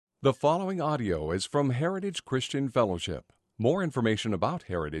The following audio is from Heritage Christian Fellowship. More information about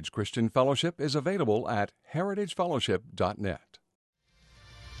Heritage Christian Fellowship is available at heritagefellowship.net.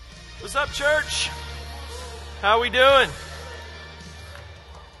 What's up, church? How we doing?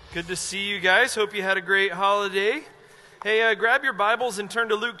 Good to see you guys. Hope you had a great holiday. Hey, grab your Bibles and turn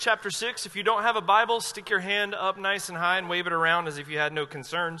to Luke chapter 6. If you don't have a Bible, stick your hand up nice and high and wave it around as if you had no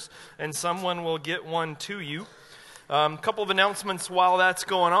concerns, and someone will get one to you. A couple of announcements while that's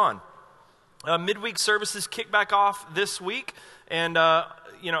going on. Midweek services kick back off this week, and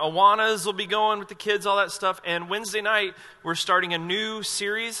Awanas will be going with the kids, all that stuff. And Wednesday night, we're starting a new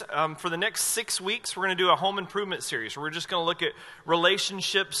series. For the next 6 weeks, we're going to do a home improvement series. We're just going to look at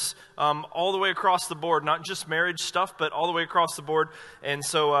relationships all the way across the board, not just marriage stuff, but all the way across the board. And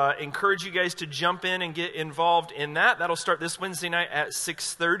so encourage you guys to jump in and get involved in that. That'll start this Wednesday night at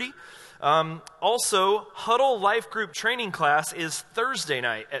 6:30. Also, Huddle Life Group training class is Thursday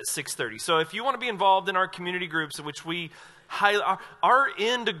night at 6:30. So if you want to be involved in our community groups, which we our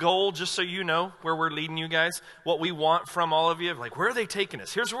end goal, just so you know where we're leading you guys, what we want from all of you, like where are they taking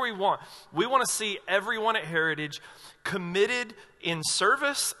us? Here's where we want. We want to see everyone at Heritage committed in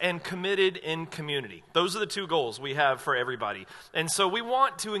service and committed in community. Those are the two goals we have for everybody. And so we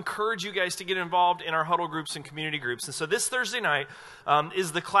want to encourage you guys to get involved in our huddle groups and community groups. And so this Thursday night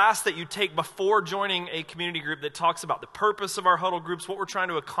is the class that you take before joining a community group that talks about the purpose of our huddle groups, what we're trying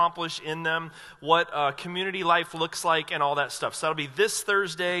to accomplish in them, what community life looks like, and all that stuff. So that'll be this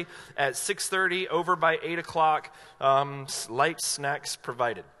Thursday at 6:30, over by 8 o'clock, light snacks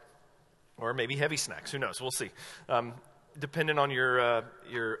provided. Or maybe heavy snacks, who knows, we'll see. Depending on your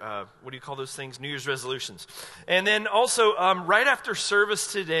what do you call those things? New Year's resolutions. And then also, right after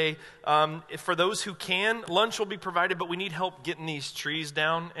service today, for those who can, lunch will be provided, but we need help getting these trees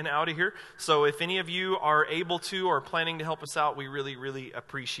down and out of here. So if any of you are able to or planning to help us out, we really, really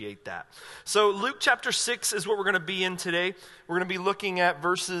appreciate that. So Luke chapter 6 is what we're going to be in today. We're going to be looking at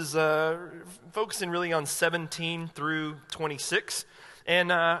verses, focusing really on 17 through 26.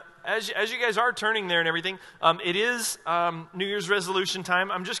 And as you guys are turning there and everything, it is New Year's resolution time.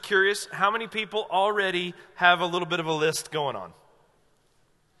 I'm just curious, how many people already have a little bit of a list going on?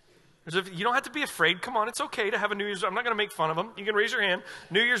 You don't have to be afraid. Come on, it's okay to have a New Year's. I'm not going to make fun of them. You can raise your hand.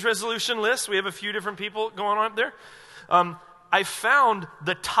 New Year's resolution list. We have a few different people going on up there. I found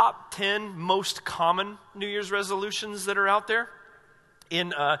the top 10 most common New Year's resolutions that are out there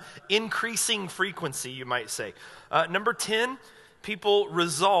in increasing frequency, you might say. Number 10. People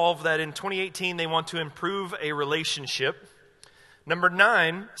resolve that in 2018 they want to improve a relationship. Number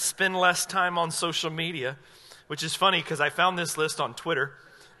 9, spend less time on social media, which is funny because I found this list on Twitter,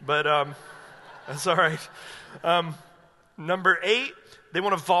 but that's all right. Number 8, they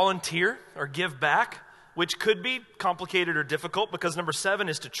want to volunteer or give back, which could be complicated or difficult because number 7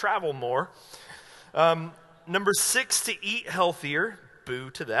 is to travel more. Number 6, to eat healthier. Boo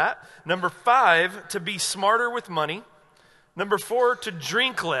to that. Number 5, to be smarter with money. Number 4, to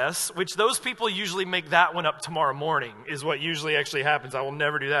drink less, which those people usually make that one up tomorrow morning, is what usually actually happens. I will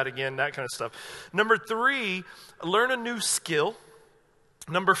never do that again, that kind of stuff. Number 3, learn a new skill.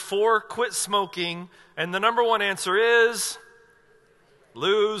 Number 4, quit smoking. And the number 1 answer is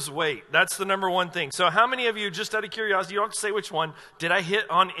lose weight. That's the number 1 thing. So how many of you, just out of curiosity, you don't have to say which one, did I hit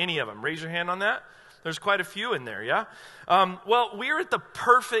on any of them? Raise your hand on that. There's quite a few in there, yeah? Well, we're at the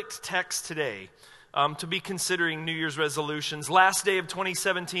perfect text today to be considering New Year's resolutions. Last day of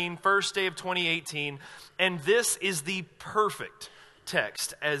 2017, first day of 2018. And this is the perfect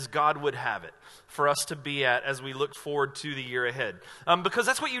text as God would have it for us to be at as we look forward to the year ahead. Because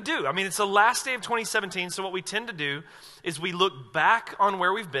that's what you do. I mean, it's the last day of 2017. So what we tend to do is we look back on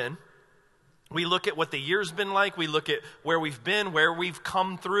where we've been. We look at what the year's been like. We look at where we've been, where we've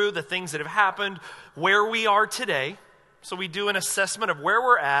come through, the things that have happened, where we are today. So we do an assessment of where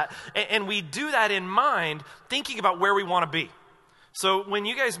we're at, and we do that in mind, thinking about where we want to be. So when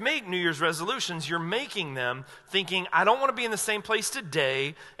you guys make New Year's resolutions, you're making them thinking, I don't want to be in the same place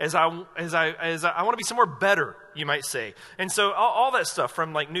today as I want to be somewhere better, you might say. And so all that stuff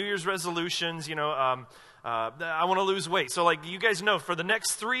from like New Year's resolutions, I want to lose weight. So like you guys know, for the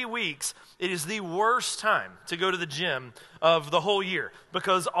next 3 weeks, it is the worst time to go to the gym of the whole year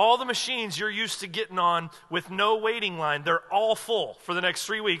because all the machines you're used to getting on with no waiting line, they're all full for the next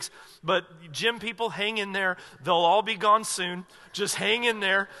 3 weeks. But gym people, hang in there. They'll all be gone soon. Just hang in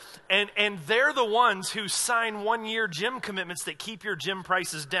there. And they're the ones who sign 1-year gym commitments that keep your gym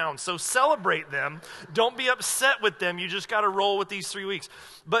prices down. So celebrate them. Don't be upset with them. You just got to roll with these 3 weeks.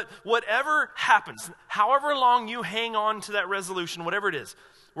 But whatever happens, however long you hang on to that resolution, whatever it is,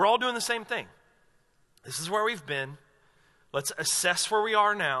 we're all doing the same thing. This is where we've been. Let's assess where we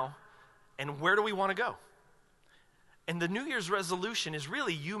are now and where do we want to go. And the New Year's resolution is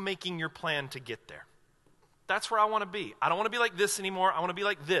really you making your plan to get there. That's where I want to be. I don't want to be like this anymore. I want to be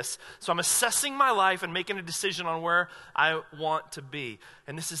like this. So I'm assessing my life and making a decision on where I want to be.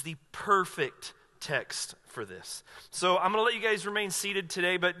 And this is the perfect text for this. So I'm going to let you guys remain seated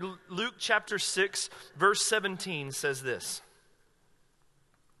today, but Luke chapter 6, verse 17 says this.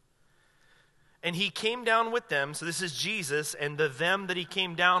 And he came down with them, so this is Jesus, and the them that he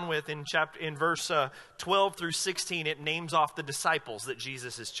came down with in verse 12 through 16, it names off the disciples that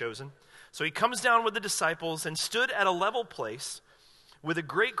Jesus has chosen. So he comes down with the disciples and stood at a level place with a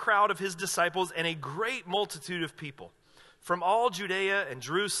great crowd of his disciples and a great multitude of people from all Judea and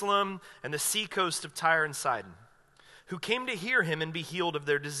Jerusalem and the seacoast of Tyre and Sidon, who came to hear him and be healed of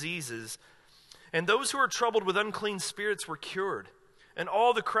their diseases. And those who were troubled with unclean spirits were cured. And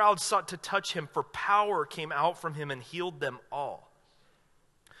all the crowd sought to touch him, for power came out from him and healed them all.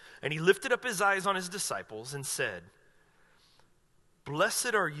 And he lifted up his eyes on his disciples and said,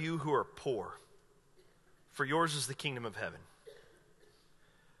 Blessed are you who are poor, for yours is the kingdom of heaven.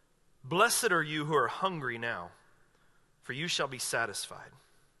 Blessed are you who are hungry now, for you shall be satisfied.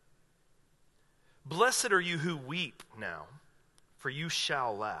 Blessed are you who weep now, for you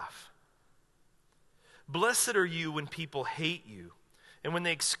shall laugh. Blessed are you when people hate you, and when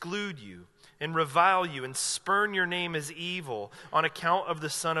they exclude you, and revile you, and spurn your name as evil on account of the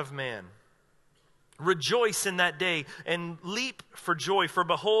Son of Man. Rejoice in that day, and leap for joy, for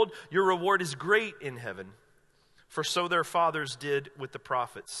behold, your reward is great in heaven. For so their fathers did with the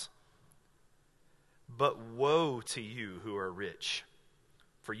prophets. But woe to you who are rich,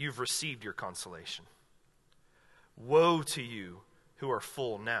 for you've received your consolation. Woe to you who are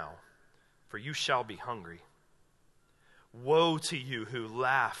full now, for you shall be hungry. Woe to you who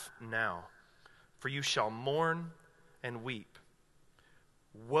laugh now, for you shall mourn and weep.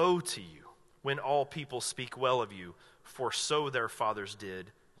 Woe to you when all people speak well of you, for so their fathers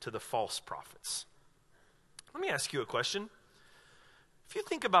did to the false prophets. Let me ask you a question. If you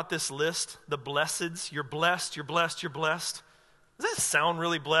think about this list, the blesseds, you're blessed, you're blessed, you're blessed. Does that sound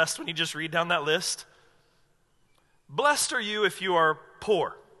really blessed when you just read down that list? Blessed are you if you are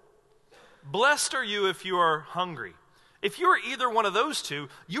poor. Blessed are you if you are hungry. If you are either one of those two,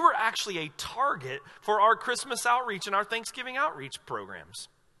 you are actually a target for our Christmas outreach and our Thanksgiving outreach programs.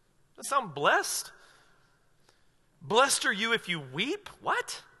 Does that sound blessed? Blessed are you if you weep?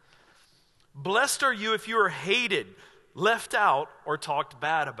 What? Blessed are you if you are hated, left out, or talked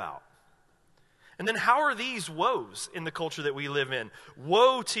bad about. And then how are these woes in the culture that we live in?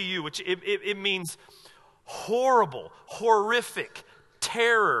 Woe to you, which it means horrible, horrific,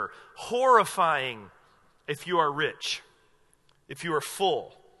 terror, horrifying if you are rich, if you are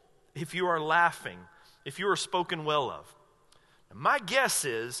full, if you are laughing, if you are spoken well of. My guess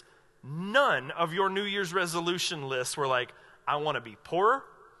is none of your New Year's resolution lists were like, I want to be poorer,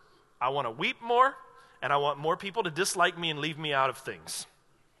 I want to weep more, and I want more people to dislike me and leave me out of things.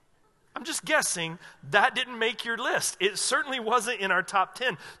 I'm just guessing that didn't make your list. It certainly wasn't in our top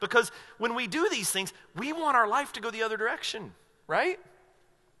 10, because when we do these things, we want our life to go the other direction, right?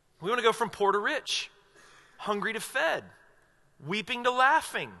 We want to go from poor to rich, hungry to fed, weeping to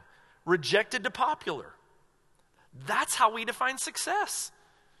laughing, rejected to popular. That's how we define success.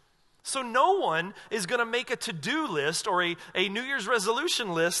 So no one is going to make a to-do list or a New Year's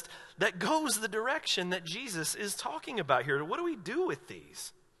resolution list that goes the direction that Jesus is talking about here. What do we do with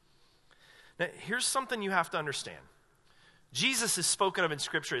these? Now, here's something you have to understand. Jesus is spoken of in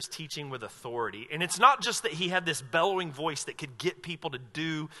Scripture as teaching with authority. And it's not just that he had this bellowing voice that could get people to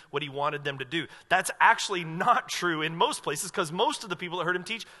do what he wanted them to do. That's actually not true in most places, because most of the people that heard him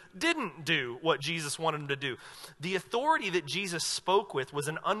teach didn't do what Jesus wanted them to do. The authority that Jesus spoke with was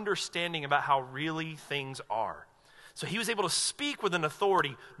an understanding about how really things are. So he was able to speak with an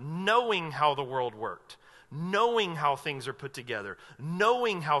authority, knowing how the world worked, knowing how things are put together,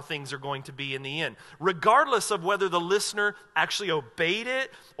 knowing how things are going to be in the end. Regardless of whether the listener actually obeyed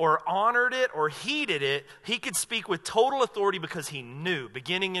it or honored it or heeded it, he could speak with total authority because he knew,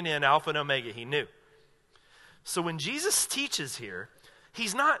 beginning and end, Alpha and Omega, he knew. So when Jesus teaches here,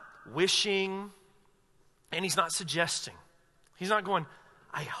 he's not wishing and he's not suggesting. He's not going,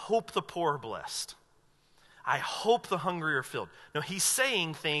 I hope the poor are blessed. I hope the hungry are filled. No, he's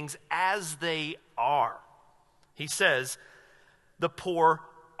saying things as they are. He says, the poor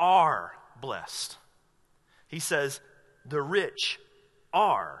are blessed. He says, the rich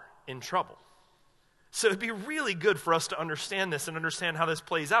are in trouble. So it'd be really good for us to understand this and understand how this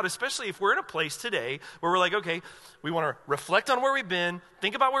plays out, especially if we're in a place today where we're like, okay, we want to reflect on where we've been,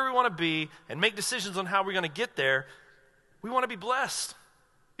 think about where we want to be, and make decisions on how we're going to get there. We want to be blessed.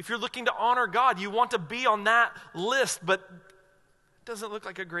 If you're looking to honor God, you want to be on that list, but it doesn't look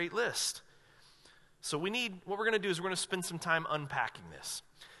like a great list. So what we're going to do is we're going to spend some time unpacking this.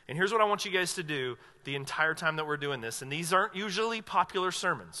 And here's what I want you guys to do the entire time that we're doing this. And these aren't usually popular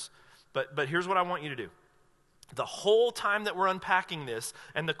sermons, but here's what I want you to do. The whole time that we're unpacking this,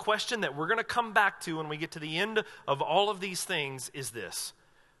 and the question that we're going to come back to when we get to the end of all of these things is this: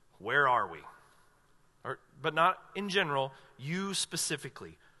 where are we? But not in general, you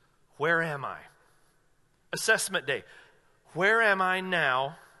specifically. Where am I? Assessment day. Where am I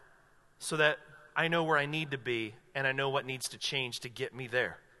now so that I know where I need to be and I know what needs to change to get me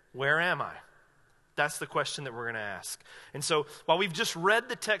there? Where am I? That's the question that we're going to ask. And so while we've just read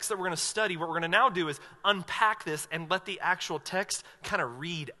the text that we're going to study, what we're going to now do is unpack this and let the actual text kind of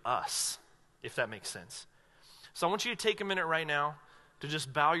read us, if that makes sense. So I want you to take a minute right now to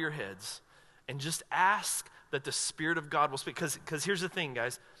just bow your heads and just ask that the Spirit of God will speak. Because here's the thing,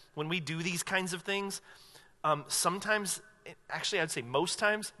 guys. When we do these kinds of things, sometimes, actually I'd say most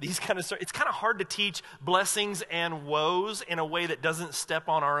times, it's kind of hard to teach blessings and woes in a way that doesn't step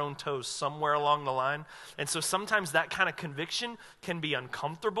on our own toes somewhere along the line. And so sometimes that kind of conviction can be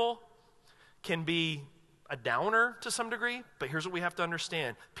uncomfortable, can be a downer to some degree. But here's what we have to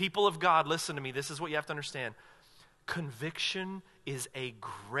understand. People of God, listen to me. This is what you have to understand. Conviction is a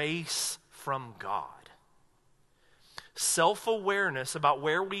grace from God. Self-awareness about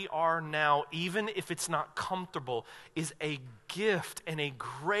where we are now, even if it's not comfortable, is a gift and a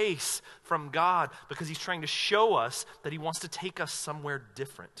grace from God because he's trying to show us that he wants to take us somewhere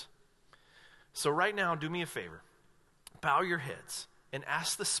different. So right now, do me a favor. Bow your heads and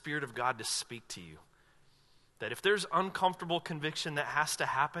ask the Spirit of God to speak to you. That if there's uncomfortable conviction that has to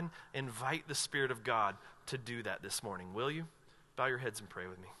happen, invite the Spirit of God to do that this morning. Will you? Bow your heads and pray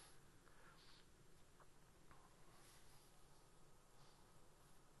with me.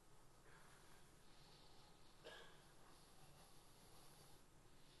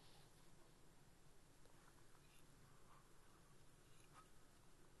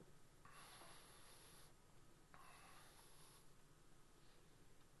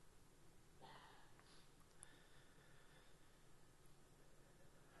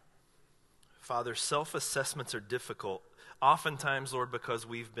 Father, self-assessments are difficult, oftentimes, Lord, because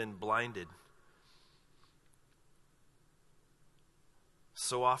we've been blinded.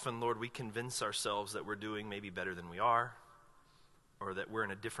 So often, Lord, we convince ourselves that we're doing maybe better than we are, or that we're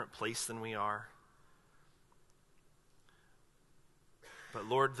in a different place than we are. But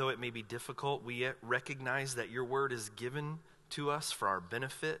Lord, though it may be difficult, we recognize that your word is given to us for our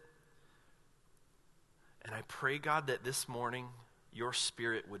benefit. And I pray, God, that this morning your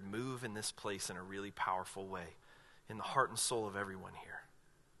Spirit would move in this place in a really powerful way in the heart and soul of everyone here.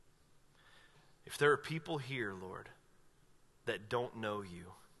 If there are people here, Lord, that don't know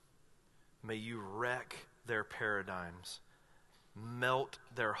you, may you wreck their paradigms, melt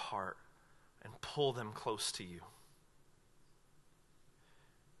their heart, and pull them close to you.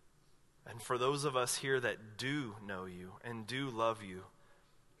 And for those of us here that do know you and do love you,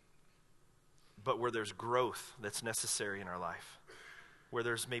 but where there's growth that's necessary in our life, where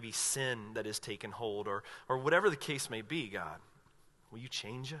there's maybe sin that has taken hold, or whatever the case may be, God, will you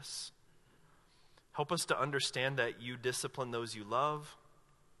change us? Help us to understand that you discipline those you love,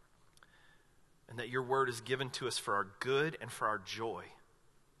 and that your word is given to us for our good and for our joy.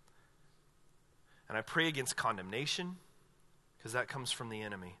 And I pray against condemnation, because that comes from the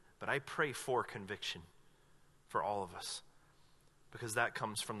enemy. But I pray for conviction for all of us, because that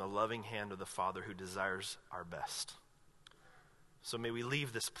comes from the loving hand of the Father who desires our best. So may we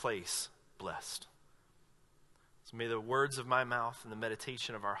leave this place blessed. So may the words of my mouth and the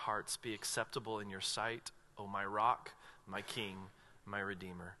meditation of our hearts be acceptable in your sight, O my rock, my king, my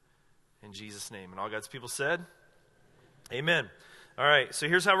redeemer. In Jesus' name. And all God's people said, amen. All right, so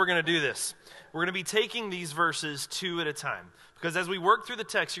here's how we're going to do this. We're going to be taking these verses two at a time. Because as we work through the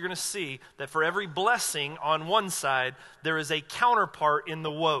text, you're going to see that for every blessing on one side, there is a counterpart in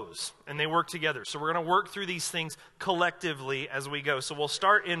the woes. And they work together. So we're going to work through these things collectively as we go. So we'll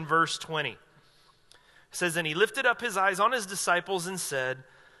start in verse 20. It says, and he lifted up his eyes on his disciples and said,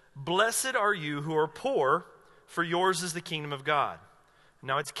 blessed are you who are poor, for yours is the kingdom of God.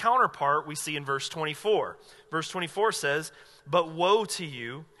 Now its counterpart we see in verse 24. Verse 24 says, but woe to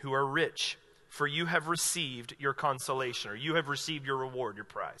you who are rich, for you have received your consolation, or you have received your reward, your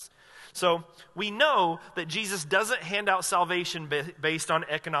prize. So we know that Jesus doesn't hand out salvation based on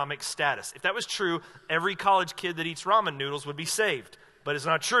economic status. If that was true, every college kid that eats ramen noodles would be saved. But it's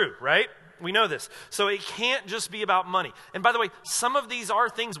not true, right? We know this. So it can't just be about money. And by the way, some of these are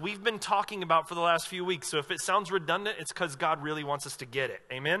things we've been talking about for the last few weeks. So if it sounds redundant, it's because God really wants us to get it.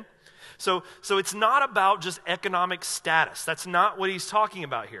 Amen? So it's not about just economic status. That's not what he's talking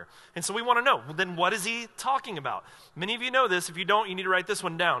about here. And so we want to know, well, then what is he talking about? Many of you know this. If you don't, you need to write this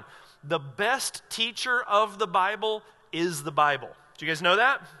one down. The best teacher of the Bible is the Bible. Do you guys know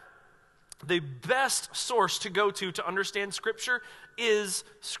that? The best source to go to understand Scripture is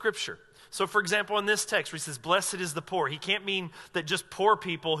Scripture. So, for example, in this text where he says, blessed is the poor, he can't mean that just poor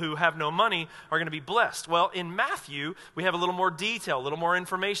people who have no money are going to be blessed. Well, in Matthew, we have a little more detail, a little more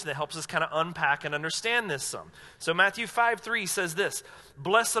information that helps us kind of unpack and understand this some. So Matthew 5:3 says this,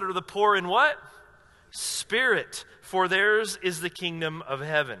 blessed are the poor in what? Spirit, for theirs is the kingdom of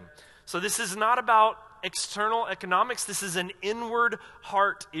heaven. So this is not about external economics. This is an inward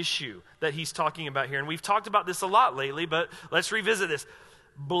heart issue that he's talking about here. And we've talked about this a lot lately, but let's revisit this.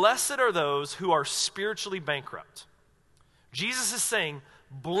 Blessed are those who are spiritually bankrupt. Jesus is saying,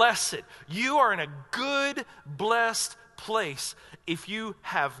 blessed. You are in a good, blessed place if you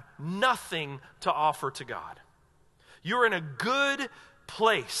have nothing to offer to God. You're in a good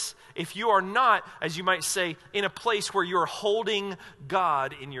place if you are not, as you might say, in a place where you're holding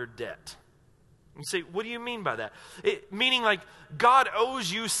God in your debt. You say, what do you mean by that? Meaning like God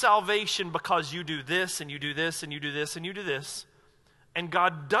owes you salvation because you do this and you do this and you do this and you do this. And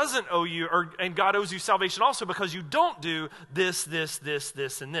God doesn't owe you, and God owes you salvation also because you don't do this, this, this,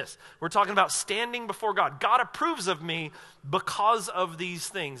 this, and this. We're talking about standing before God. God approves of me because of these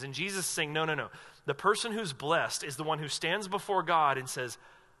things. And Jesus is saying, no, no, no. The person who's blessed is the one who stands before God and says,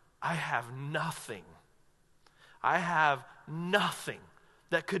 I have nothing. I have nothing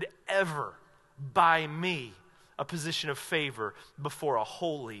that could ever buy me a position of favor before a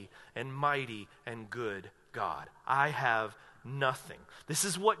holy and mighty and good God. I have nothing. This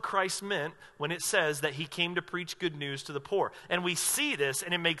is what Christ meant when it says that he came to preach good news to the poor. And we see this,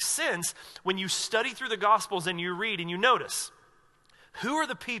 and it makes sense when you study through the Gospels and you read and you notice, who are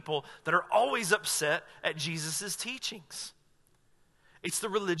the people that are always upset at Jesus' teachings? It's the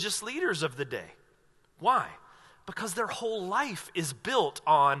religious leaders of the day. Why? Because their whole life is built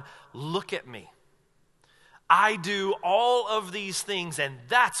on, look at me. I do all of these things, and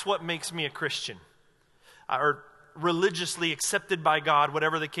that's what makes me a Christian. Or religiously accepted by God,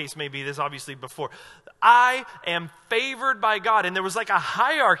 whatever the case may be. This obviously before. I am favored by God. And there was like a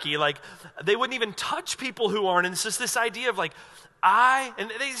hierarchy, like they wouldn't even touch people who aren't. And it's just this idea of like,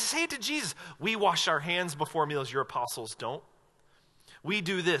 and they say it to Jesus, we wash our hands before meals, your apostles don't. We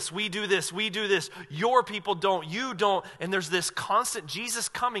do this, we do this, we do this. Your people don't, you don't. And there's this constant, Jesus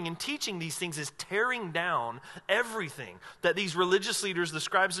coming and teaching these things is tearing down everything that these religious leaders, the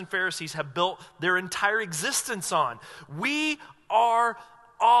scribes and Pharisees, have built their entire existence on. We are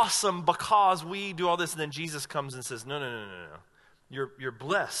awesome because we do all this. And then Jesus comes and says, no, no, no, no, no. You're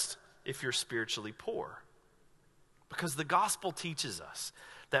blessed if you're spiritually poor. Because the gospel teaches us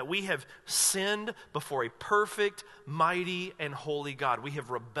that we have sinned before a perfect, mighty, and holy God. We have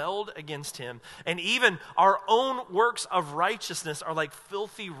rebelled against him. And even our own works of righteousness are like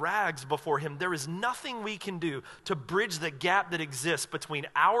filthy rags before him. There is nothing we can do to bridge the gap that exists between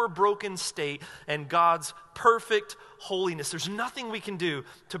our broken state and God's perfect holiness. There's nothing we can do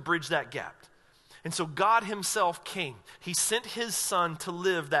to bridge that gap. And so God himself came. He sent his son to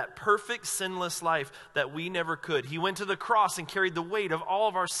live that perfect, sinless life that we never could. He went to the cross and carried the weight of all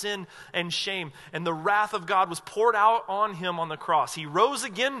of our sin and shame. And the wrath of God was poured out on him on the cross. He rose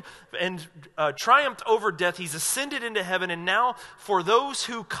again and triumphed over death. He's ascended into heaven. And now for those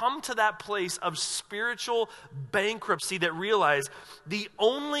who come to that place of spiritual bankruptcy that realize the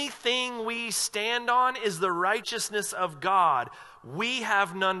only thing we stand on is the righteousness of God, we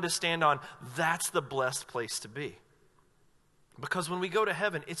have none to stand on. That's the blessed place to be. Because when we go to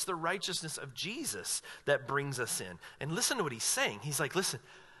heaven, it's the righteousness of Jesus that brings us in. And listen to what he's saying. He's like, listen,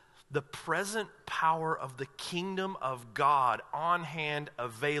 the present power of the kingdom of God on hand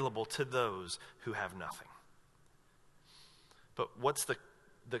available to those who have nothing. But what's the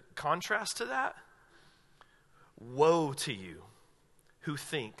contrast to that? Woe to you who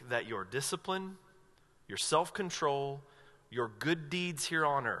think that your discipline, your self-control, your good deeds here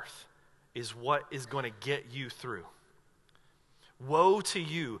on earth is what is going to get you through. Woe to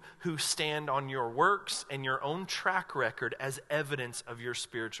you who stand on your works and your own track record as evidence of your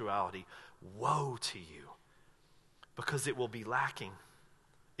spirituality. Woe to you, because it will be lacking.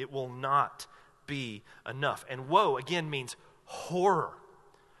 It will not be enough. And woe, again, means horror.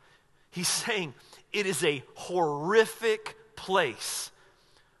 He's saying it is a horrific place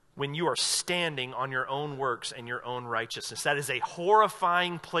when you are standing on your own works and your own righteousness. That is a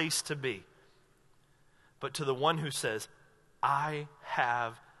horrifying place to be. But to the one who says, I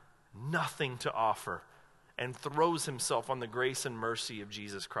have nothing to offer, and throws himself on the grace and mercy of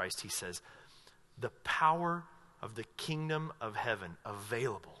Jesus Christ, he says, the power of the kingdom of heaven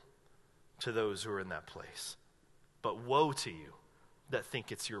available to those who are in that place. But woe to you that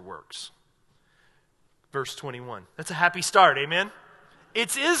think it's your works. Verse 21. That's a happy start, amen?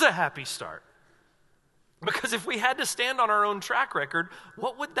 It is a happy start. Because if we had to stand on our own track record,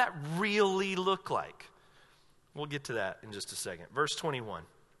 what would that really look like? We'll get to that in just a second. Verse 21.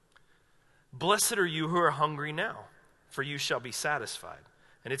 Blessed are you who are hungry now, for you shall be satisfied.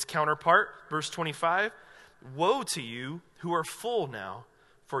 And its counterpart, verse 25, woe to you who are full now,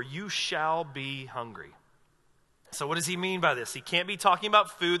 for you shall be hungry. So what does he mean by this? He can't be talking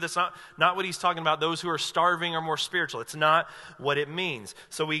about food. That's not what he's talking about. Those who are starving are more spiritual. It's not what it means.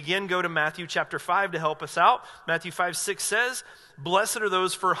 So we again go to Matthew chapter 5 to help us out. Matthew 5:6 says, blessed are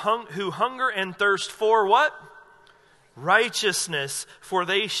those who hunger and thirst for what? Righteousness, for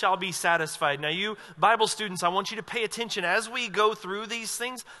they shall be satisfied. Now you Bible students, I want you to pay attention. As we go through these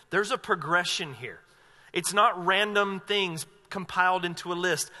things, there's a progression here. It's not random things compiled into a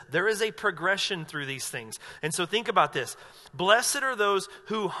list. There is a progression through these things. And so think about this. Blessed are those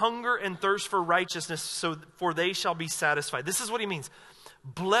who hunger and thirst for righteousness, for they shall be satisfied. This is what he means.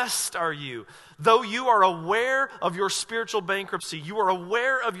 Blessed are you, though you are aware of your spiritual bankruptcy, you are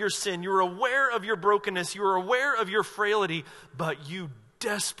aware of your sin, you are aware of your brokenness, you are aware of your frailty, but you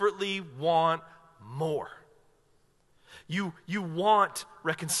desperately want more. You want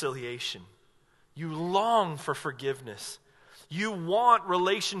reconciliation. You long for forgiveness. You want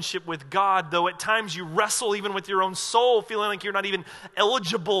relationship with God, though at times you wrestle even with your own soul, feeling like you're not even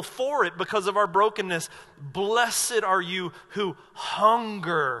eligible for it because of our brokenness. Blessed are you who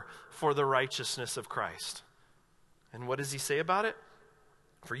hunger for the righteousness of Christ. And what does he say about it?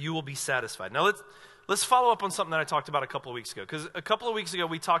 For you will be satisfied. Now let's follow up on something that I talked about a couple of weeks ago. Because a couple of weeks ago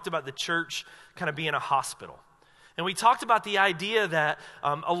we talked about the church kind of being a hospital. And we talked about the idea that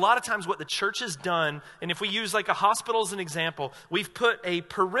a lot of times what the church has done, and if we use like a hospital as an example, we've put a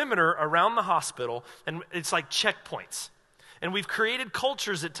perimeter around the hospital, and it's like checkpoints. And we've created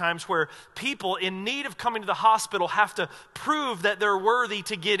cultures at times where people in need of coming to the hospital have to prove that they're worthy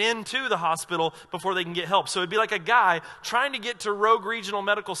to get into the hospital before they can get help. So it'd be like a guy trying to get to Rogue Regional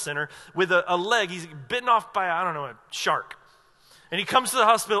Medical Center with a leg. He's bitten off by, a shark. And he comes to the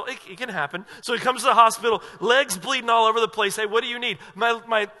hospital. It can happen. So he comes to the hospital, legs bleeding all over the place. Hey, what do you need?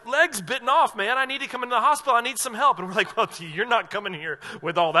 My leg's bitten off, man. I need to come into the hospital. I need some help. And we're like, well, you're not coming here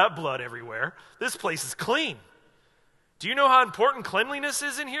with all that blood everywhere. This place is clean. Do you know how important cleanliness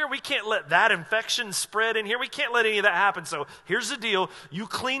is in here? We can't let that infection spread in here. We can't let any of that happen. So here's the deal. You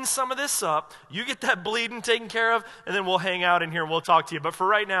clean some of this up. You get that bleeding taken care of, and then we'll hang out in here and we'll talk to you. But for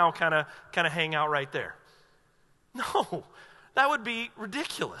right now, kind of hang out right there. No. That would be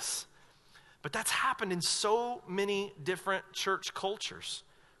ridiculous. But that's happened in so many different church cultures.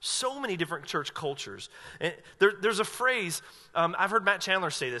 So many different church cultures. And there's a phrase, I've heard Matt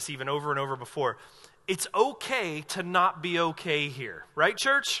Chandler say this even over and over before. It's okay to not be okay here. Right,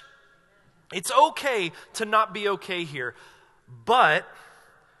 church? It's okay to not be okay here. But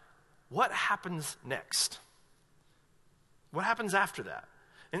what happens next? What happens after that?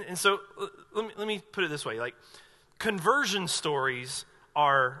 And so let me put it this way. Like, conversion stories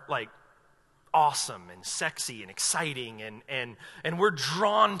are like awesome and sexy and exciting and we're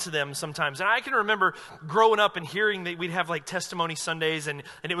drawn to them sometimes. And I can remember growing up and hearing that we'd have like testimony Sundays and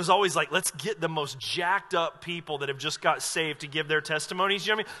it was always like, let's get the most jacked up people that have just got saved to give their testimonies.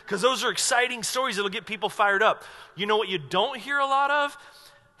 You know what I mean? Because those are exciting stories that'll get people fired up. You know what you don't hear a lot of?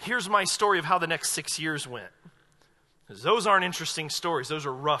 Here's my story of how the next 6 years went. Because those aren't interesting stories. Those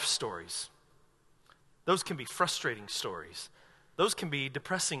are rough stories. Those can be frustrating stories. Those can be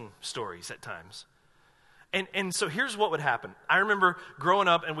depressing stories at times. And so here's what would happen. I remember growing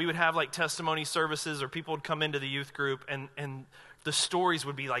up and we would have like testimony services or people would come into the youth group and the stories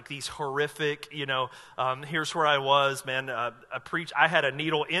would be like these horrific, here's where I was, man. I had a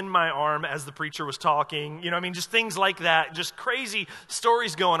needle in my arm as the preacher was talking. Just things like that. Just crazy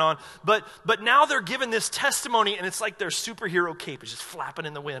stories going on. But now they're given this testimony, and it's like their superhero cape is just flapping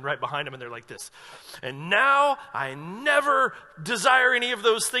in the wind right behind them, and they're like this. And now I never desire any of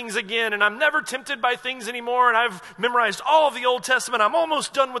those things again, and I'm never tempted by things anymore, and I've memorized all of the Old Testament. I'm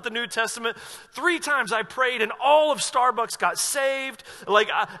almost done with the New Testament. 3 times I prayed, and all of Starbucks got saved.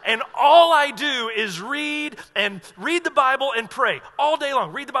 And all I do is read the Bible and pray all day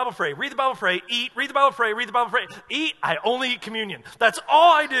long. Read the Bible, pray, read the Bible, pray, eat, read the Bible, pray, read the Bible, pray, eat. I only eat communion. That's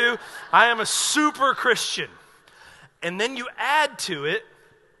all I do. I am a super Christian. And then you add to it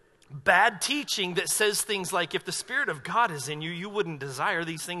bad teaching that says things like, if the Spirit of God is in you, you wouldn't desire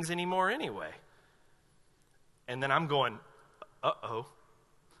these things anymore anyway. And then I'm going, uh-oh.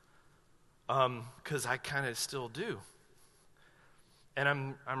 Because I kind of still do. And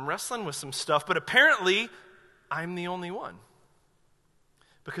I'm wrestling with some stuff, but apparently I'm the only one.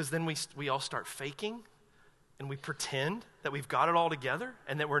 Because then we all start faking, and we pretend that we've got it all together,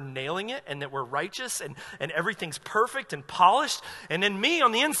 and that we're nailing it, and that we're righteous, and everything's perfect and polished. And then me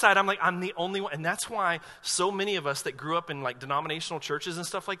on the inside, I'm like, I'm the only one. And that's why so many of us that grew up in like denominational churches and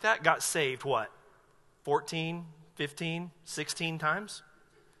stuff like that got saved, what, 14, 15, 16 times?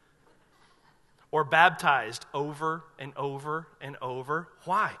 Or baptized over and over and over.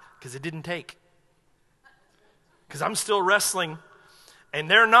 Why? Because it didn't take. Because I'm still wrestling,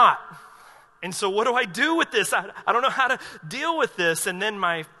 and they're not. And so what do I do with this? I don't know how to deal with this. And then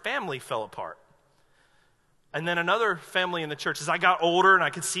my family fell apart. And then another family in the church, as I got older and I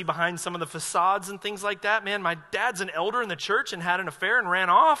could see behind some of the facades and things like that, man, my dad's an elder in the church and had an affair and ran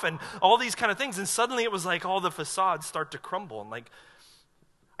off and all these kind of things. And suddenly it was like all the facades start to crumble. And like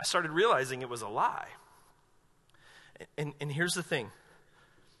I started realizing it was a lie. And here's the thing.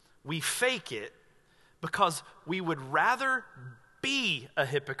 We fake it because we would rather be a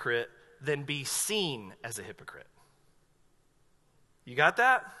hypocrite than be seen as a hypocrite. You got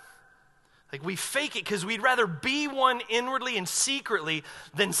that? Like we fake it because we'd rather be one inwardly and secretly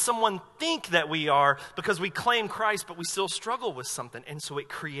than someone think that we are, because we claim Christ but we still struggle with something. And so it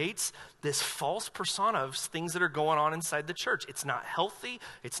creates this false persona of things that are going on inside the church. It's not healthy.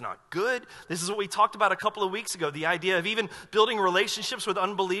 It's not good. This is what we talked about a couple of weeks ago, the idea of even building relationships with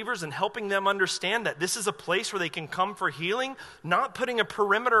unbelievers and helping them understand that this is a place where they can come for healing, not putting a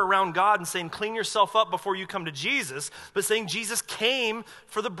perimeter around God and saying, clean yourself up before you come to Jesus, but saying Jesus came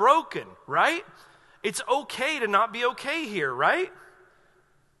for the broken, right? It's okay to not be okay here, right?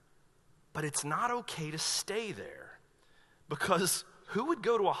 But it's not okay to stay there, because who would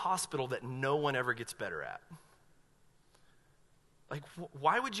go to a hospital that no one ever gets better at? Like,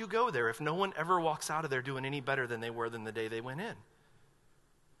 why would you go there if no one ever walks out of there doing any better than they were than the day they went in?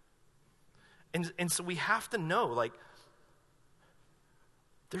 And so we have to know, like,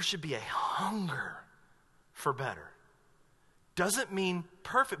 there should be a hunger for better. Doesn't mean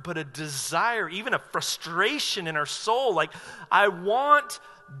perfect, but a desire, even a frustration in our soul. Like, I want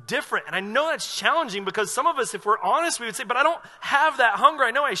different. And I know that's challenging, because some of us, if we're honest, we would say, but I don't have that hunger.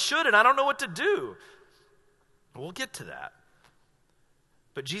 I know I should, and I don't know what to do. We'll get to that.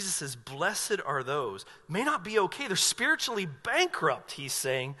 But Jesus says, blessed are those. May not be okay. They're spiritually bankrupt, he's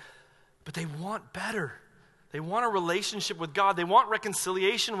saying, but they want better. They want a relationship with God. They want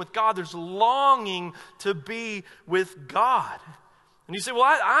reconciliation with God. There's longing to be with God. And you say,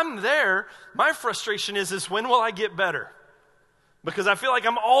 well, I'm there. My frustration is when will I get better? Because I feel like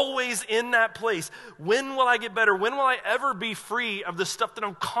I'm always in that place. When will I get better? When will I ever be free of the stuff that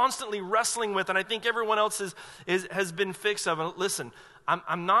I'm constantly wrestling with? And I think everyone else has been fixed of. And listen,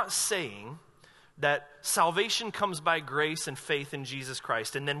 I'm not saying that salvation comes by grace and faith in Jesus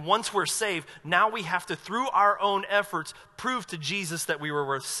Christ. And then once we're saved, now we have to, through our own efforts, prove to Jesus that we were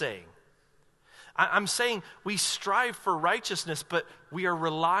worth saving. I'm saying we strive for righteousness, but we are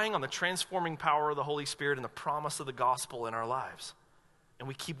relying on the transforming power of the Holy Spirit and the promise of the gospel in our lives. And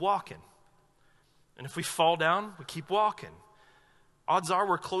we keep walking. And if we fall down, we keep walking. Odds are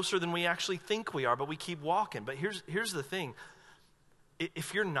we're closer than we actually think we are, but we keep walking. But here's the thing.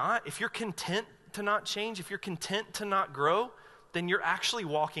 If you're content to not change, if you're content to not grow, then you're actually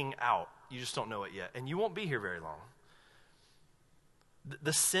walking out. You just don't know it yet. And you won't be here very long.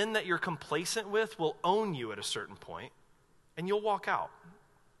 The sin that you're complacent with will own you at a certain point, and you'll walk out.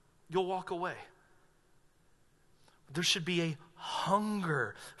 You'll walk away. There should be a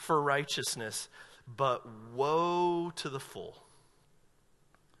hunger for righteousness, but woe to the full.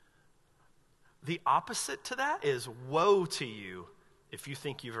 The opposite to that is woe to you if you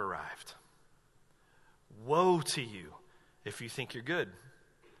think you've arrived. Woe to you if you think you're good.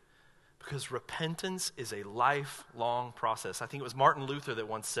 Because repentance is a lifelong process. I think it was Martin Luther that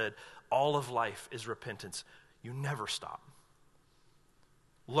once said, all of life is repentance. You never stop.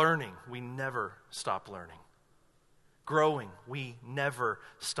 Learning, we never stop learning. Growing, we never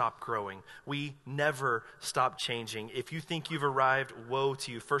stop growing. We never stop changing. If you think you've arrived, woe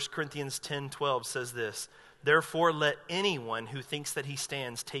to you. 1 Corinthians 10:12 says this, therefore let anyone who thinks that he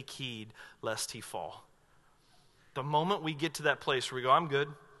stands take heed lest he fall. The moment we get to that place where we go, I'm good.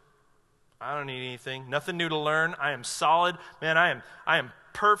 I don't need anything. Nothing new to learn. I am solid. Man, I am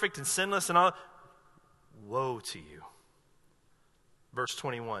perfect and sinless and all. Woe to you. Verse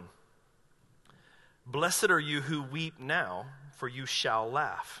 21. Blessed are you who weep now, for you shall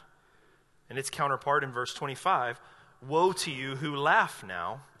laugh. And its counterpart in verse 25, woe to you who laugh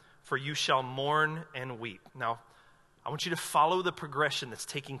now, for you shall mourn and weep. Now, I want you to follow the progression that's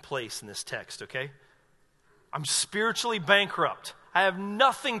taking place in this text, okay? I'm spiritually bankrupt. I have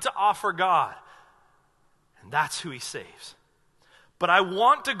nothing to offer God. And that's who he saves. But I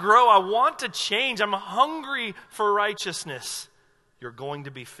want to grow. I want to change. I'm hungry for righteousness. You're going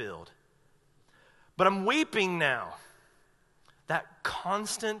to be filled. But I'm weeping now. That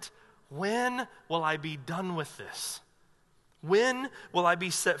constant, when will I be done with this? When will I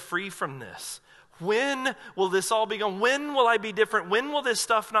be set free from this? When will this all be gone? When will I be different? When will this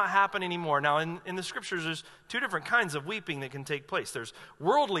stuff not happen anymore? Now, in the scriptures, there's two different kinds of weeping that can take place. There's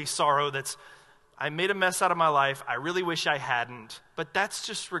worldly sorrow that's, I made a mess out of my life. I really wish I hadn't. But that's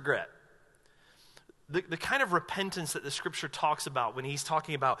just regret. The kind of repentance that the scripture talks about when he's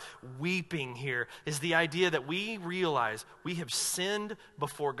talking about weeping here is the idea that we realize we have sinned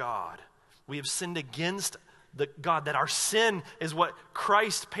before God. We have sinned against God, that our sin is what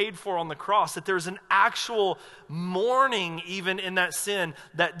Christ paid for on the cross, that there's an actual mourning even in that sin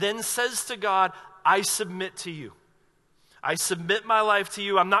that then says to God, I submit to you. I submit my life to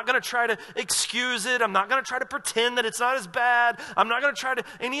you. I'm not going to try to excuse it. I'm not going to try to pretend that it's not as bad. I'm not going to try to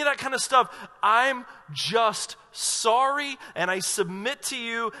any of that kind of stuff. I'm just sorry, and I submit to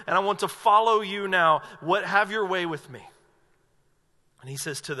you, and I want to follow you now. Have your way with me. And he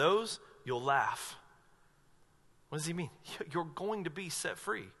says, to those, you'll laugh. What does he mean? You're going to be set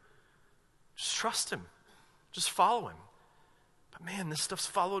free. Just trust him. Just follow him. But man, this stuff's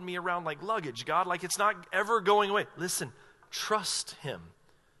following me around like luggage, God. Like it's not ever going away. Listen, trust him.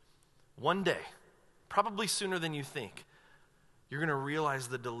 One day, probably sooner than you think, you're going to realize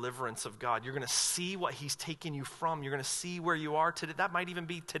the deliverance of God. You're going to see what he's taken you from. You're going to see where you are today. That might even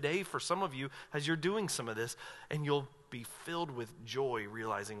be today for some of you as you're doing some of this. And you'll be filled with joy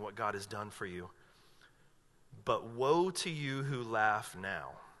realizing what God has done for you. But woe to you who laugh now.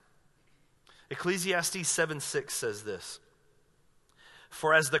 Ecclesiastes 7:6 says this.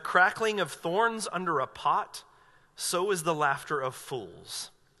 For as the crackling of thorns under a pot, so is the laughter of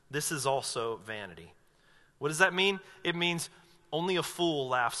fools. This is also vanity. What does that mean? It means only a fool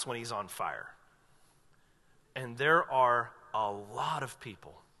laughs when he's on fire. And there are a lot of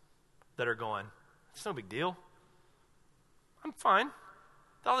people that are going, it's no big deal. I'm fine.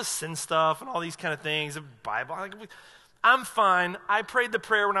 All this sin stuff and all these kind of things, the Bible, I'm fine. I prayed the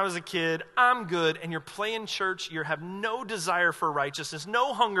prayer when I was a kid. I'm good. And you're playing church. You have no desire for righteousness,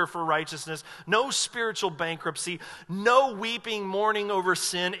 no hunger for righteousness, no spiritual bankruptcy, no weeping, mourning over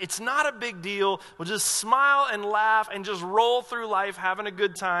sin. It's not a big deal. We'll just smile and laugh and just roll through life having a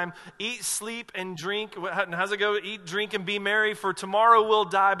good time. Eat, sleep, and drink. How's it go? Eat, drink, and be merry, for tomorrow we'll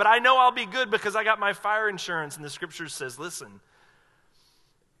die. But I know I'll be good because I got my fire insurance. And the scripture says, listen,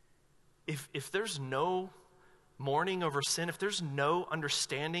 if there's no mourning over sin, if there's no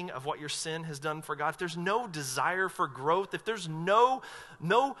understanding of what your sin has done for God, if there's no desire for growth, if there's no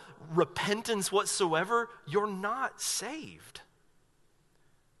repentance whatsoever, you're not saved.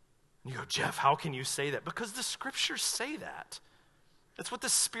 You go, Jeff, how can you say that? Because the scriptures say that. That's what the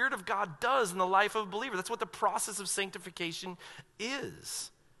Spirit of God does in the life of a believer. That's what the process of sanctification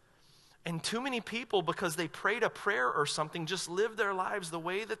is. And too many people, because they prayed a prayer or something, just live their lives the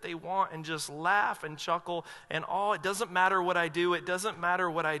way that they want and just laugh and chuckle and it doesn't matter what I do, it doesn't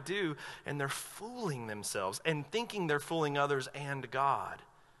matter what I do. And they're fooling themselves and thinking they're fooling others and God.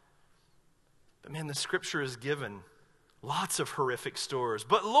 But man, the scripture is given lots of horrific stories.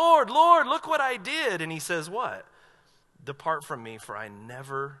 But Lord, look what I did. And he says what? Depart from me, for I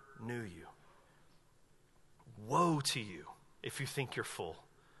never knew you. Woe to you if you think you're full.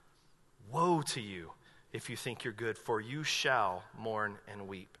 Woe to you if you think you're good, for you shall mourn and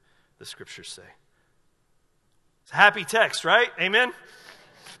weep, the scriptures say. It's a happy text, right? Amen?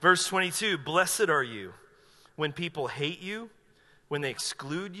 Verse 22, blessed are you when people hate you, when they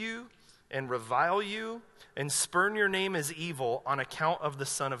exclude you and revile you and spurn your name as evil on account of the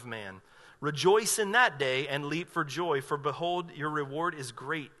Son of Man. Rejoice in that day and leap for joy, for behold, your reward is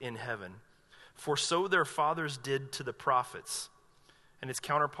great in heaven. For so their fathers did to the prophets. And its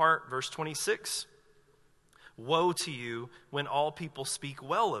counterpart, verse 26, woe to you when all people speak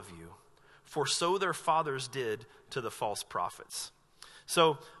well of you, for so their fathers did to the false prophets.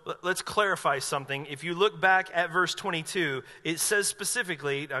 So let's clarify something. If you look back at verse 22, it says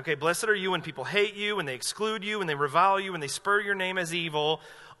specifically, okay, blessed are you when people hate you, when they exclude you, when they revile you, when they spur your name as evil,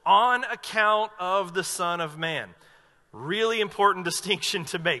 on account of the Son of Man. Really important distinction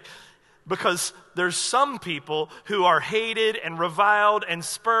to make. Because there's some people who are hated and reviled and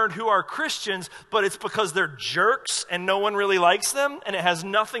spurned who are Christians, but it's because they're jerks and no one really likes them, and it has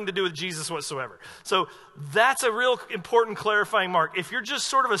nothing to do with Jesus whatsoever. So that's a real important clarifying mark. If you're just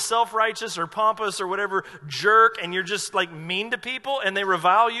sort of a self-righteous or pompous or whatever jerk, and you're just like mean to people and they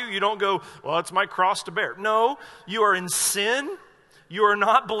revile you, you don't go, well, it's my cross to bear. No, you are in sin. You are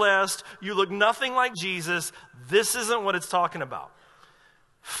not blessed. You look nothing like Jesus. This isn't what it's talking about.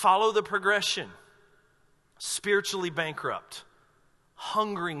 Follow the progression. Spiritually bankrupt,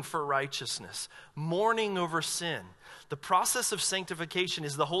 hungering for righteousness, mourning over sin. The process of sanctification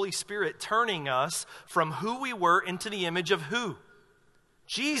is the Holy Spirit turning us from who we were into the image of who?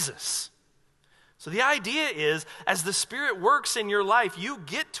 Jesus. So the idea is, as the Spirit works in your life, you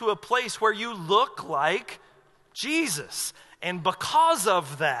get to a place where you look like Jesus. And because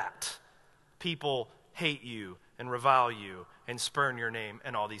of that, people hate you and revile you and spurn your name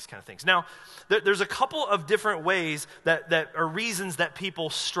and all these kind of things. Now, there's a couple of different ways that are reasons that people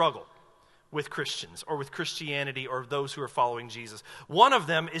struggle with Christians or with Christianity or those who are following Jesus. One of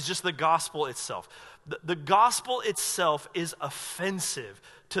them is just the gospel itself. The gospel itself is offensive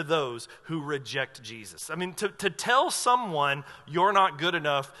to those who reject Jesus. I mean, to tell someone you're not good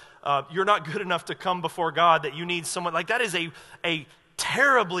enough to come before God, that you need someone, like that is a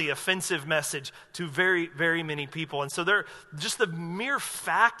terribly offensive message to very, very many people. And so just the mere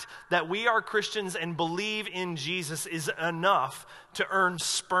fact that we are Christians and believe in Jesus is enough to earn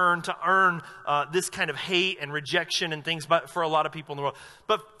spurn, to earn this kind of hate and rejection and things for a lot of people in the world.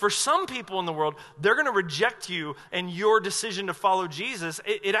 But for some people in the world, they're going to reject you and your decision to follow Jesus.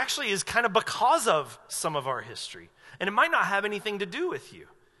 It actually is kind of because of some of our history. And it might not have anything to do with you.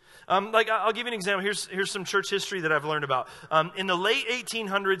 I'll give you an example. Here's some church history that I've learned about. In the late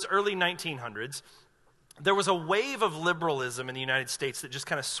 1800s, early 1900s, there was a wave of liberalism in the United States that just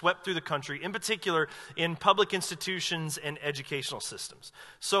kind of swept through the country, in particular in public institutions and educational systems.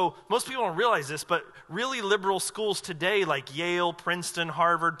 So most people don't realize this, but really liberal schools today, like Yale, Princeton,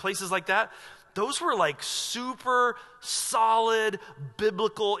 Harvard, places like that, those were like super solid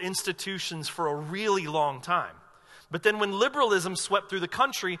biblical institutions for a really long time. But then when liberalism swept through the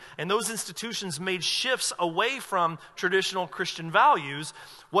country and those institutions made shifts away from traditional Christian values,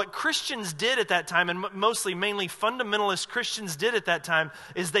 what Christians did at that time, and mainly fundamentalist Christians did at that time,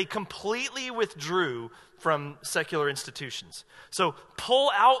 is they completely withdrew from secular institutions. So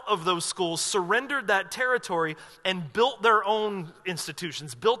pull out of those schools, surrendered that territory, and built their own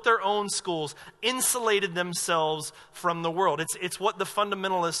institutions, built their own schools, insulated themselves from the world. It's what the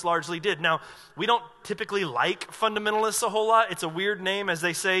fundamentalists largely did. Now, we don't typically like fundamentalists a whole lot. It's a weird name, as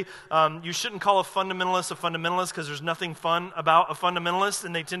they say. You shouldn't call a fundamentalist because there's nothing fun about a fundamentalist,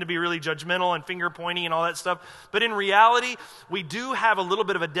 and they tend to be really judgmental and finger-pointing and all that stuff. But in reality, we do have a little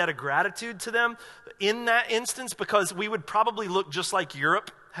bit of a debt of gratitude to them in that instance, because we would probably look just like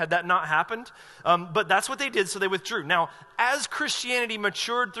Europe had that not happened. But that's what they did, so they withdrew. Now, as Christianity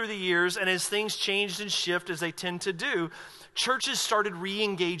matured through the years and as things changed and shifted, as they tend to do, churches started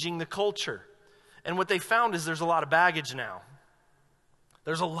re-engaging the culture. And what they found is there's a lot of baggage now.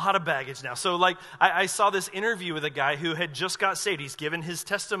 There's a lot of baggage now. So I saw this interview with a guy who had just got saved. He's given his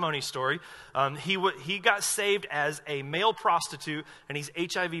testimony story. He got saved as a male prostitute, and he's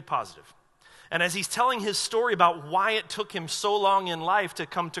HIV positive. And as he's telling his story about why it took him so long in life to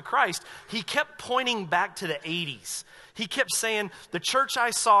come to Christ, he kept pointing back to the 80s. He kept saying, the church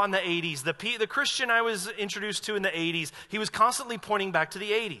I saw in the 80s, the Christian I was introduced to in the 80s, he was constantly pointing back to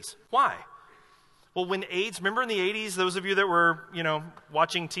the 80s. Why? Well, when AIDS, remember in the 80s, those of you that were,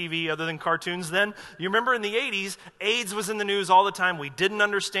 watching TV other than cartoons then, you remember in the 80s, AIDS was in the news all the time. We didn't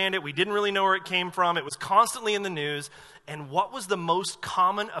understand it. We didn't really know where it came from. It was constantly in the news. And what was the most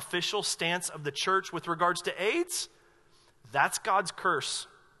common official stance of the church with regards to AIDS? That's God's curse.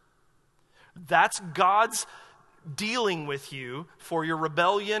 That's God's dealing with you for your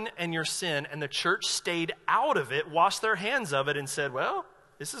rebellion and your sin. And the church stayed out of it, washed their hands of it, and said, well,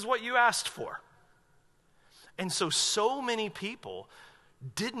 this is what you asked for. And so many people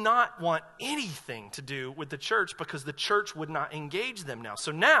did not want anything to do with the church because the church would not engage them now.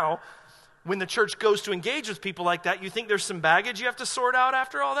 So now, when the church goes to engage with people like that, you think there's some baggage you have to sort out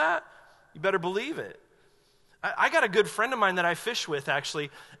after all that? You better believe it. I got a good friend of mine that I fish with, actually,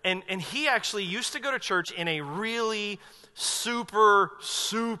 and he actually used to go to church in a really super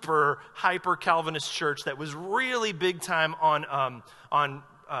hyper-Calvinist church that was really big time on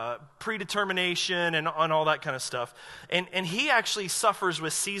predetermination and on all that kind of stuff. And he actually suffers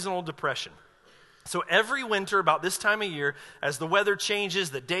with seasonal depression. So every winter, about this time of year, as the weather changes,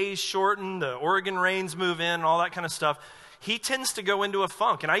 the days shorten, the Oregon rains move in, and all that kind of stuff, he tends to go into a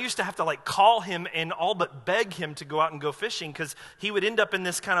funk. And I used to have to like call him and all but beg him to go out and go fishing, because he would end up in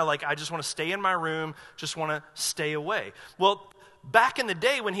this kind of like, I just want to stay in my room, just want to stay away. Well, back in the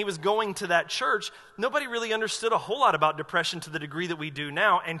day when he was going to that church, nobody really understood a whole lot about depression to the degree that we do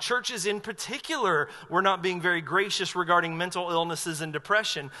now. And churches in particular were not being very gracious regarding mental illnesses and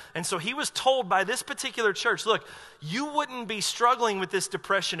depression. And so he was told by this particular church, look, you wouldn't be struggling with this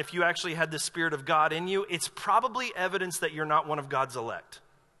depression if you actually had the Spirit of God in you. It's probably evidence that you're not one of God's elect.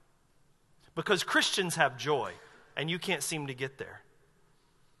 Because Christians have joy, and you can't seem to get there.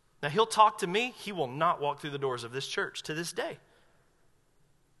 Now, he'll talk to me. He will not walk through the doors of this church to this day.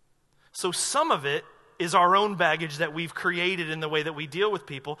 So some of it is our own baggage that we've created in the way that we deal with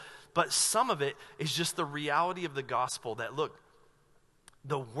people, but some of it is just the reality of the gospel that, look,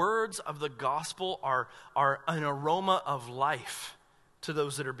 the words of the gospel are an aroma of life to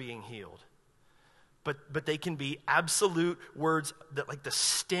those that are being healed. But they can be absolute words that like the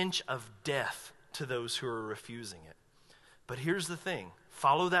stench of death to those who are refusing it. But here's the thing,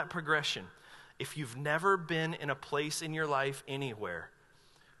 follow that progression. If you've never been in a place in your life anywhere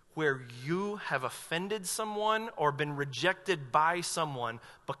where you have offended someone or been rejected by someone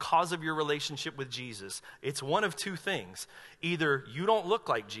because of your relationship with Jesus, it's one of two things. Either you don't look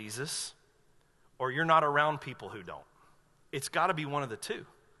like Jesus, or you're not around people who don't. It's got to be one of the two.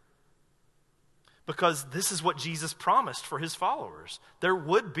 Because this is what Jesus promised for his followers. There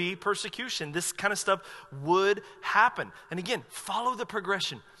would be persecution. This kind of stuff would happen. And again, follow the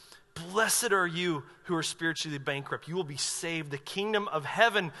progression. Blessed are you who are spiritually bankrupt. You will be saved. The kingdom of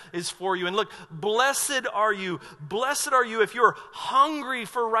heaven is for you. And look, blessed are you if you're hungry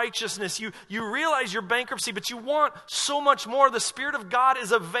for righteousness. You realize your bankruptcy, but you want so much more. The Spirit of God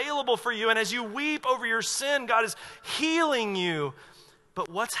is available for you. And as you weep over your sin, God is healing you. But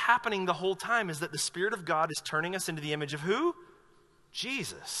what's happening the whole time is that the Spirit of God is turning us into the image of who?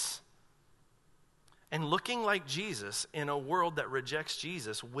 Jesus. And looking like Jesus in a world that rejects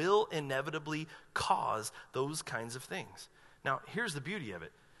Jesus will inevitably cause those kinds of things. Now, here's the beauty of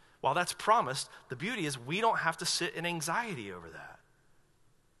it. While that's promised, the beauty is we don't have to sit in anxiety over that.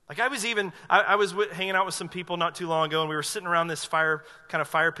 Like I was hanging out with some people not too long ago, and we were sitting around this fire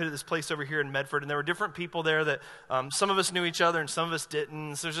pit at this place over here in Medford, and there were different people there that some of us knew each other and some of us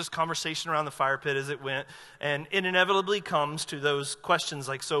didn't. So there's just conversation around the fire pit as it went, and it inevitably comes to those questions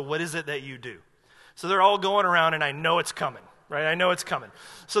like, so what is it that you do? So they're all going around, and I know it's coming, right? I know it's coming.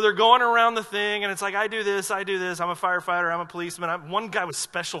 So they're going around the thing, and it's like, I do this. I'm a firefighter, I'm a policeman. One guy with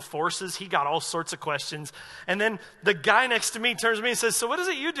special forces, he got all sorts of questions. And then the guy next to me turns to me and says, so what is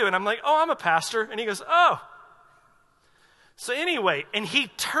it you do? And I'm like, oh, I'm a pastor. And he goes, oh. So anyway, and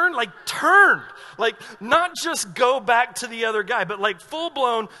he turned, not just go back to the other guy, but like full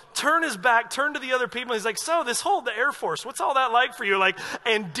blown, turn his back, turn to the other people. He's like, so the Air Force, what's all that like for you?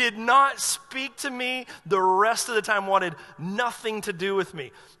 And did not speak to me the rest of the time, wanted nothing to do with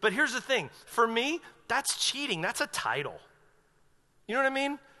me. But here's the thing, for me, that's cheating. That's a title. You know what I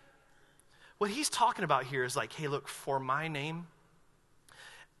mean? What he's talking about here is like, hey, look, for my name,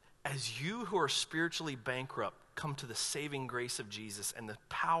 as you who are spiritually bankrupt, come to the saving grace of Jesus, and the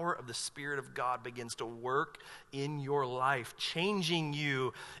power of the Spirit of God begins to work in your life, changing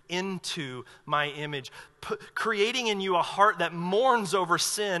you into my image, creating in you a heart that mourns over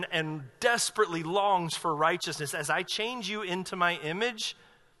sin and desperately longs for righteousness. As I change you into my image,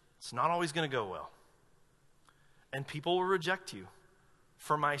 it's not always going to go well. And people will reject you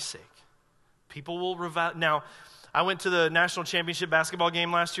for my sake. People will revile. Now, I went to the national championship basketball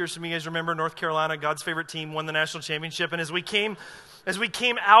game last year. Some of you guys remember North Carolina, God's favorite team, won the national championship. And as we came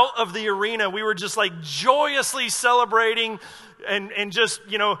out of the arena, we were just like joyously celebrating and just,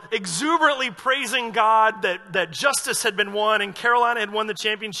 exuberantly praising God that justice had been won and Carolina had won the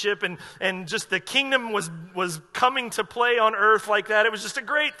championship and just the kingdom was coming to play on earth like that. It was just a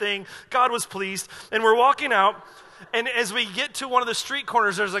great thing. God was pleased. And we're walking out. And as we get to one of the street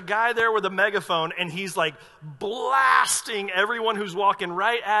corners, there's a guy there with a megaphone, and he's like blasting everyone who's walking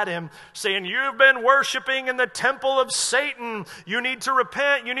right at him, saying, you've been worshiping in the temple of Satan. You need to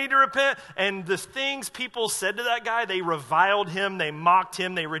repent. You need to repent. And the things people said to that guy, they reviled him, they mocked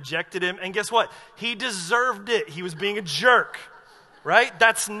him, they rejected him. And guess what? He deserved it. He was being a jerk, right?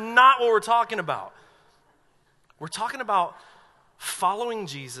 That's not what we're talking about. We're talking about following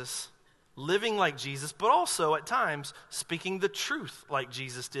Jesus, living like Jesus, but also at times speaking the truth like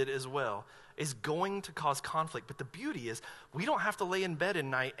Jesus did as well, is going to cause conflict. But the beauty is we don't have to lay in bed at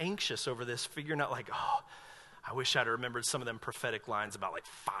night anxious over this, figuring out like, oh, I wish I'd remembered some of them prophetic lines about like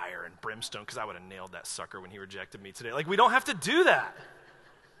fire and brimstone, because I would have nailed that sucker when he rejected me today. Like, we don't have to do that,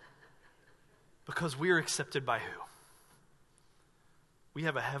 because we're accepted by who? We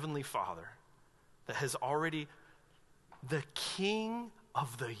have a heavenly Father that has already, the King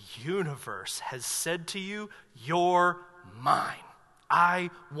of the universe has said to you, you're mine. I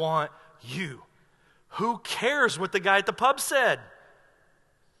want you. Who cares what the guy at the pub said?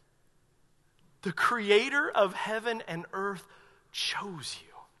 The creator of heaven and earth chose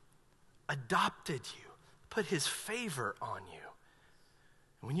you, adopted you, put his favor on you.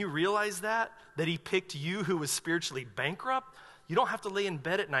 And when you realize that he picked you who was spiritually bankrupt, you don't have to lay in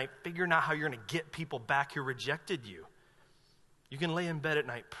bed at night figuring out how you're going to get people back who rejected you. You can lay in bed at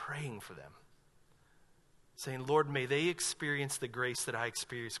night praying for them, saying, Lord, may they experience the grace that I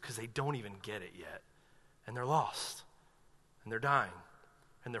experienced, because they don't even get it yet. And they're lost, and they're dying,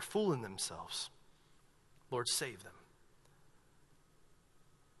 and they're fooling themselves. Lord, save them.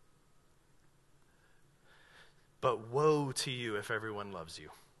 But woe to you if everyone loves you.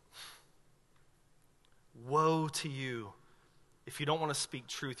 Woe to you if you don't want to speak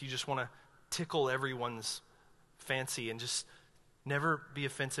truth, you just want to tickle everyone's fancy and just never be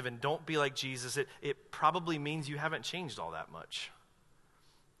offensive and don't be like Jesus. It probably means you haven't changed all that much.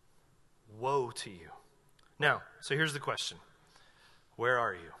 Woe to you. Now, so here's the question. Where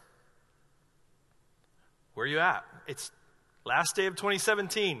are you? Where are you at? It's last day of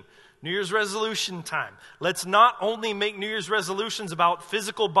 2017. New Year's resolution time. Let's not only make New Year's resolutions about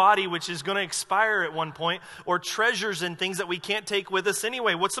physical body, which is going to expire at one point, or treasures and things that we can't take with us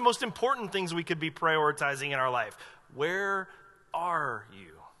anyway. What's the most important things we could be prioritizing in our life? Where are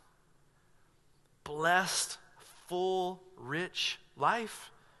you? Blessed, full, rich life?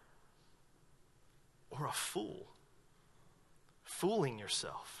 Or a fool? Fooling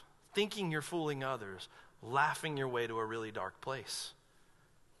yourself, thinking you're fooling others, laughing your way to a really dark place.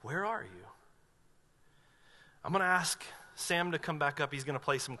 Where are you? I'm going to ask Sam to come back up. He's going to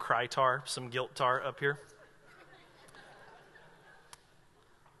play some cry tar, some guilt tar up here.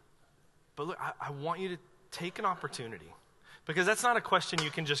 But look, I want you to take an opportunity, because that's not a question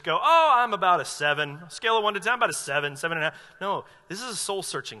you can just go, oh, I'm about a 7. Scale of 1 to 10, I'm about a 7, 7.5. No, this is a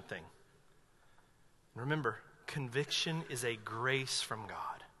soul-searching thing. Remember, conviction is a grace from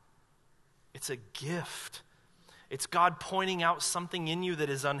God. It's a gift. It's God pointing out something in you that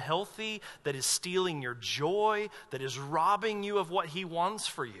is unhealthy, that is stealing your joy, that is robbing you of what he wants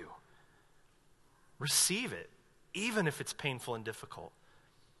for you. Receive it, even if it's painful and difficult.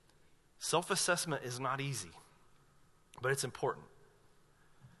 Self-assessment is not easy, but it's important.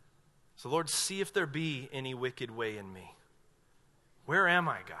 So Lord, see if there be any wicked way in me. Where am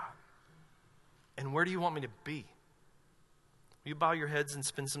I, God? And where do you want me to be? Will you bow your heads and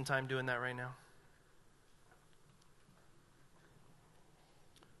spend some time doing that right now?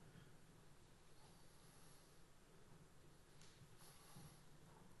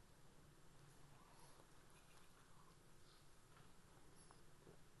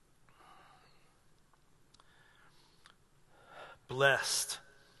 Blessed,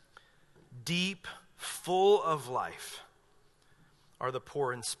 deep, full of life are the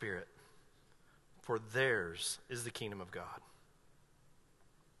poor in spirit, for theirs is the kingdom of God.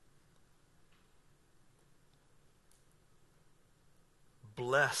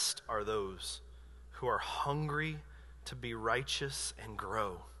 Blessed are those who are hungry to be righteous and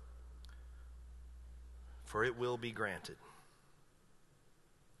grow, for it will be granted.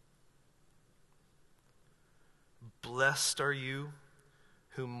 Blessed are you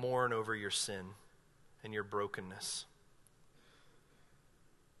who mourn over your sin and your brokenness,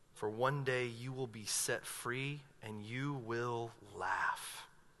 for one day you will be set free and you will laugh.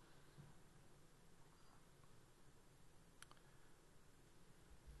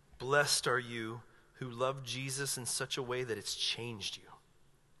 Blessed are you who love Jesus in such a way that it's changed you,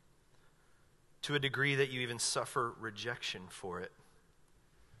 to a degree that you even suffer rejection for it.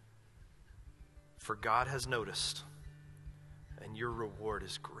 For God has noticed, and your reward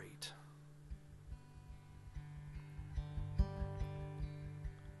is great.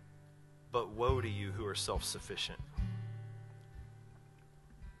 But woe to you who are self-sufficient.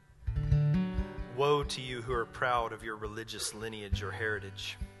 Woe to you who are proud of your religious lineage or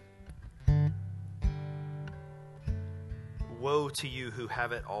heritage. Woe to you who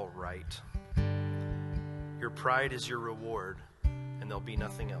have it all right. Your pride is your reward, and there'll be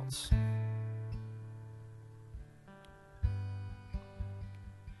nothing else.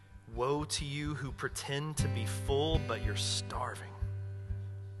 Woe to you who pretend to be full, but you're starving.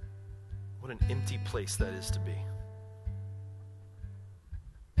 What an empty place that is to be.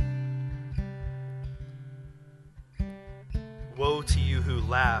 Woe to you who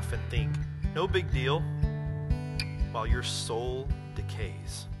laugh and think, no big deal, while your soul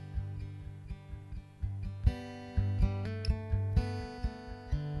decays.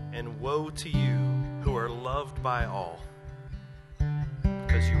 and woe to you who are loved by all,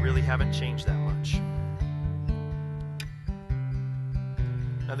 because you really haven't changed that much.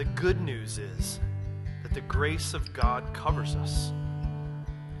 Now, the good news is that the grace of God covers us.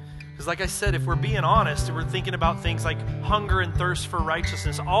 Because like I said, if we're being honest, if we're thinking about things like hunger and thirst for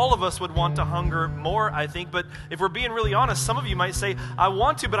righteousness, all of us would want to hunger more, I think. But if we're being really honest, some of you might say, I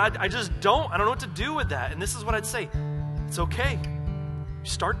want to, but I just don't. I don't know what to do with that. And this is what I'd say. It's okay.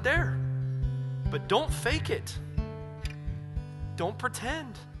 Start there. But don't fake it. Don't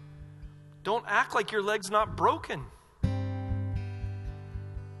pretend. Don't act like your leg's not broken.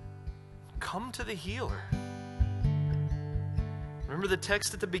 Come to the healer. Remember the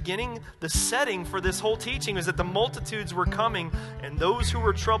text at the beginning? The setting for this whole teaching was that the multitudes were coming, and those who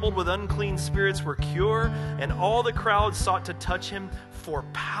were troubled with unclean spirits were cured, and all the crowd sought to touch him, for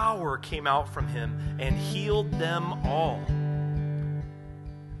power came out from him and healed them all.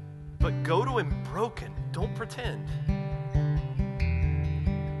 But go to him broken. Don't pretend.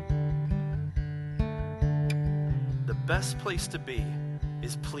 The best place to be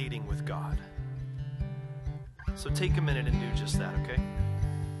is pleading with God. So take a minute and do just that, okay?